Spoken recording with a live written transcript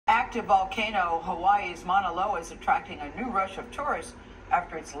active volcano Hawaii's Mauna Loa is attracting a new rush of tourists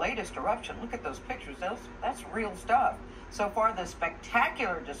after its latest eruption. Look at those pictures. That's real stuff. So far, the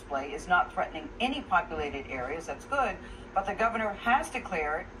spectacular display is not threatening any populated areas. That's good. But the governor has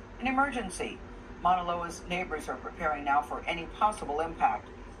declared an emergency. Mauna Loa's neighbors are preparing now for any possible impact.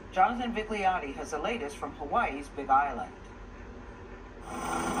 Jonathan Vigliotti has the latest from Hawaii's Big Island.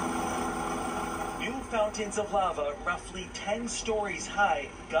 New fountains of lava, roughly 10 stories high,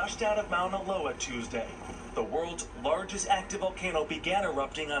 gushed out of Mauna Loa Tuesday. The world's largest active volcano began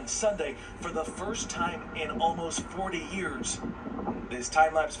erupting on Sunday for the first time in almost 40 years. This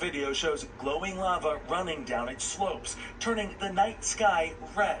time-lapse video shows glowing lava running down its slopes, turning the night sky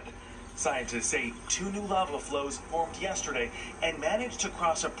red. Scientists say 2 new lava flows formed yesterday and managed to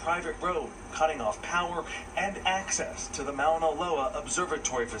cross a private road, cutting off power and access to the Mauna Loa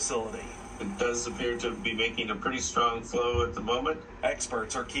Observatory facility. It does appear to be making a pretty strong flow at the moment.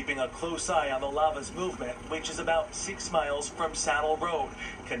 Experts are keeping a close eye on the lava's movement, which is about 6 miles from Saddle Road,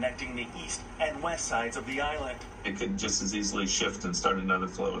 connecting the east and west sides of the island. It could just as easily shift and start another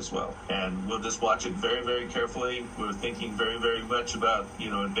flow as well. And we'll just watch it very, very carefully. We're thinking very, very much about,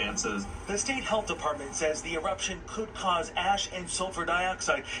 advances. The state health department says the eruption could cause ash and sulfur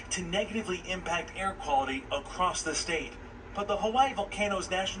dioxide to negatively impact air quality across the state. But the Hawaii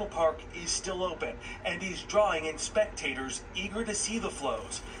Volcanoes National Park is still open and is drawing in spectators eager to see the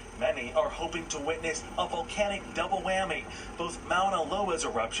flows. Many are hoping to witness a volcanic double whammy, both Mauna Loa's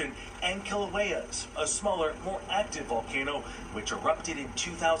eruption and Kilauea's, a smaller, more active volcano which erupted in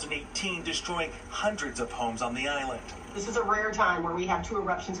 2018, destroying hundreds of homes on the island. This is a rare time where we have 2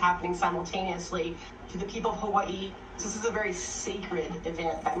 eruptions happening simultaneously. To the people of Hawaii, this is a very sacred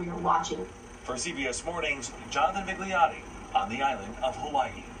event that we are watching. For CBS Mornings, Jonathan Vigliotti on the island of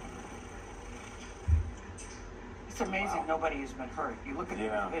Hawaii. It's amazing nobody has been hurt. You look at the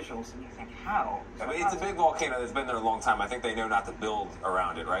visuals and you think, how? I mean, it's a big volcano that's been there a long time. I think they know not to build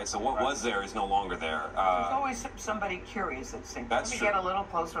around it, right? So what was there is no longer there. There's always somebody curious that's thinking, let me get a little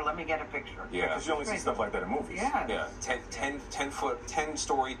closer, let me get a picture. Yeah, because you only see stuff like that in movies. Yeah.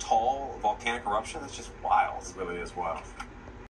 10-story tall volcanic eruption, that's just wild. It really is wild.